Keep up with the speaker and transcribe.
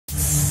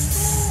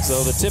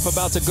So the tip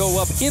about to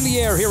go up in the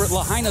air here at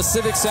Lahaina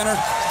Civic Center.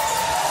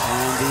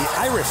 And the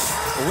Irish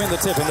will win the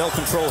tip, and they'll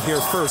control here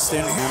first.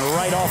 And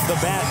right off the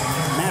bat,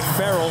 Matt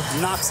Farrell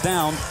knocks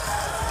down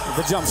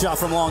the jump shot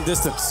from long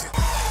distance.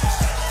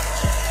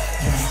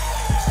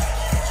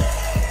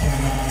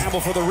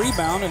 Campbell for the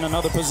rebound, and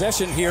another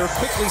possession here,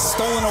 quickly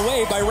stolen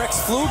away by Rex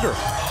Pfluger.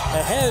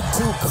 Ahead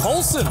to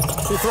Colson,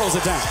 who throws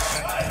it down.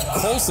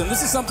 Colson,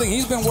 this is something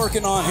he's been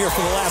working on here for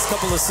the last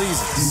couple of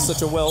seasons. He's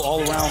such a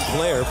all-around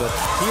player, but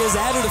he has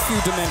added a few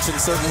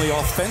dimensions, certainly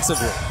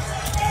offensively.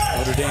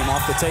 Notre Dame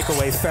off the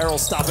takeaway. Farrell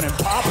stopping and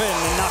popping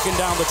and knocking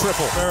down the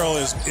triple. Farrell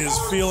is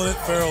feeling it.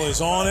 Farrell is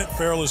on it.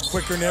 Farrell is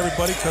quicker than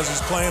everybody because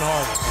he's playing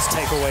harder. This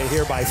takeaway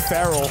here by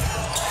Farrell,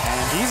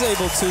 and he's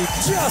able to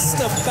just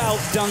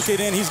about dunk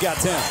it in. He's got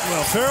 10.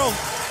 Well, Farrell,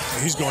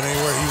 he's going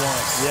anywhere he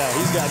wants. Yeah,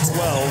 he's got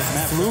 12.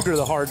 Matt Pfluger,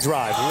 the hard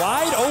drive.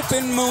 Wide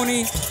open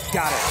Mooney.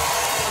 Got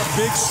it. A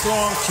big,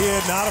 strong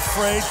kid, not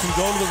afraid, can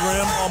go to the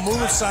rim. I'll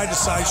move it side to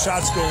side.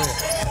 Shots go in.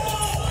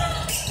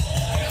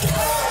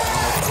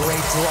 Great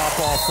drop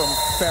off from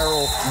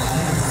Farrell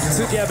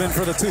to Gebben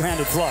for the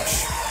two-handed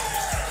flush.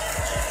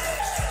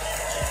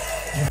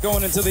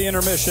 Going into the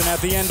intermission at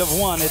the end of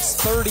one. It's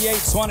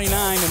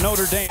 38-29 to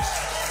Notre Dame.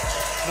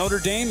 Notre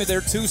Dame,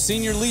 their two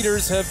senior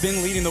leaders have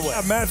been leading the way.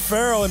 Matt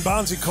Farrell and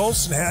Bonzi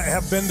Colson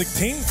have been the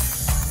team.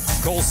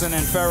 Colson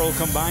and Farrell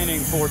combining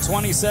for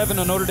 27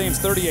 to Notre Dame's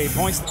 38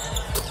 points.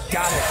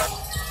 Got it.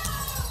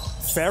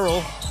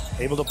 Farrell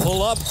able to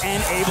pull up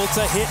and able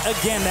to hit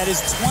again. That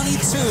is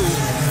 22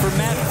 for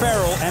Matt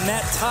Farrell, and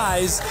that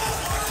ties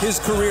his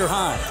career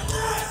high.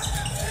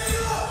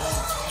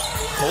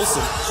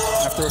 Colson,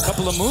 after a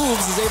couple of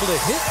moves, is able to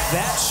hit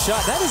that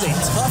shot. That is a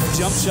tough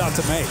jump shot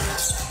to make.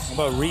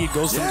 How about Reed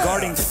goes from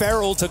guarding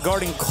Farrell to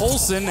guarding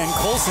Colson, and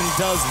Colson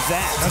does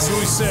that. That's what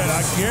we said.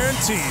 I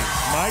guarantee you.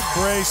 Mike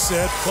Bray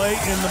said play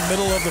in the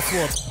middle of the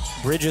floor.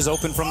 Bridges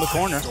open from the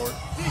corner.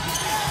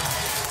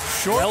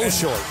 Short. Well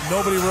short.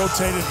 Nobody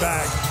rotated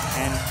back.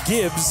 And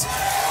Gibbs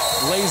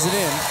lays it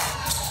in.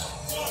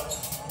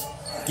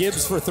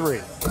 Gibbs for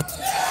three.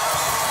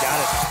 Got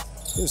it.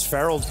 Here's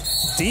Farrell.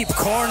 Deep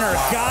corner.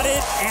 Got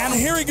it. And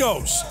here he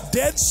goes.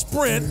 Dead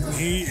sprint.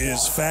 He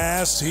is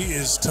fast. He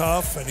is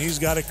tough. And he's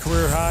got a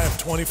career high of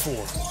 24.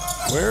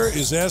 Where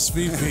is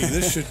SVP?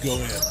 This should go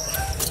in.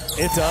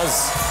 It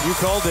does. You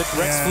called it.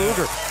 Rex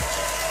Pfluger.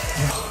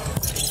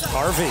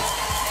 Harvey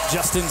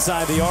just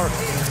inside the arc.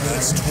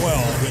 That's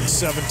 12 in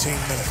 17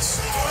 minutes.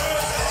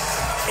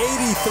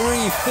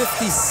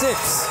 83-56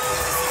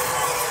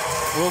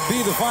 will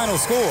be the final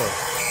score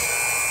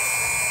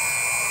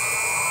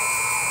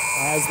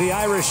as the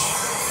Irish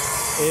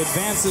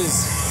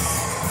advances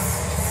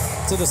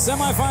to the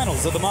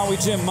semifinals of the Maui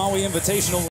Jim Maui Invitational.